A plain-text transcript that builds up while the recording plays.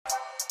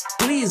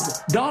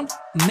Please don't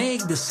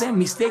make the same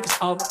mistakes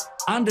of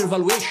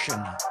undervaluation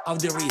of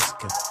the risk.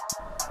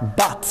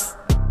 But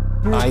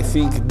I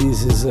think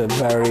this is a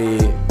very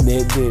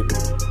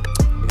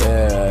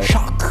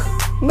shock.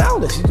 Now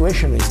the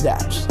situation is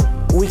that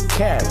we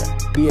can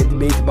be a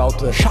debate about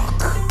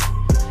shock.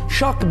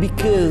 Shock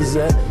because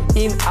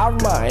in our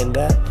mind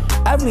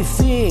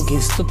everything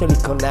is totally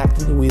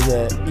connected with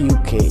the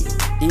UK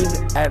in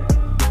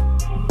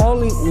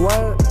only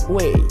one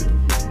way.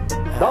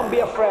 Don't be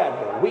afraid,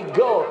 we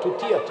go to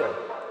theater.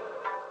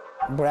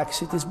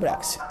 Brexit is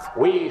Brexit.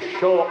 We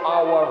show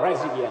our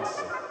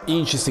resilience.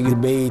 Interesting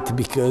debate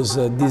because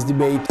this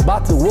debate,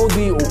 but what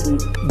be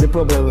the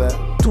problem?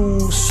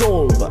 To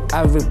solve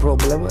every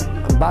problem,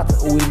 but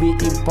will be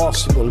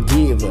impossible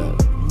give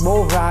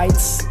more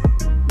rights.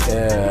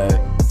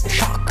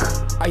 Shock.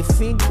 I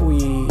think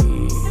we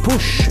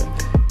push.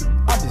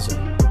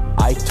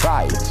 I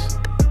tried.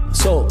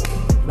 So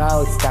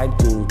now it's time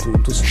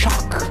to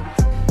shock.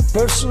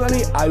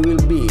 Personally, I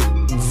will be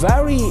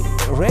very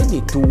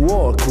ready to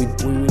work with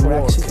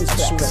Brexit as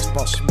soon as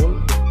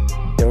possible.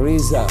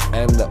 Teresa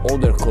and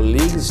other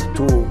colleagues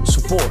to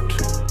support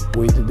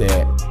with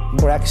the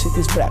Brexit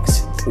is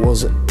Brexit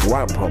was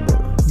one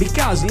problem.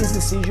 Because this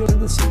decision is a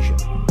decision.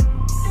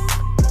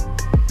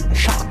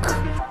 Shock.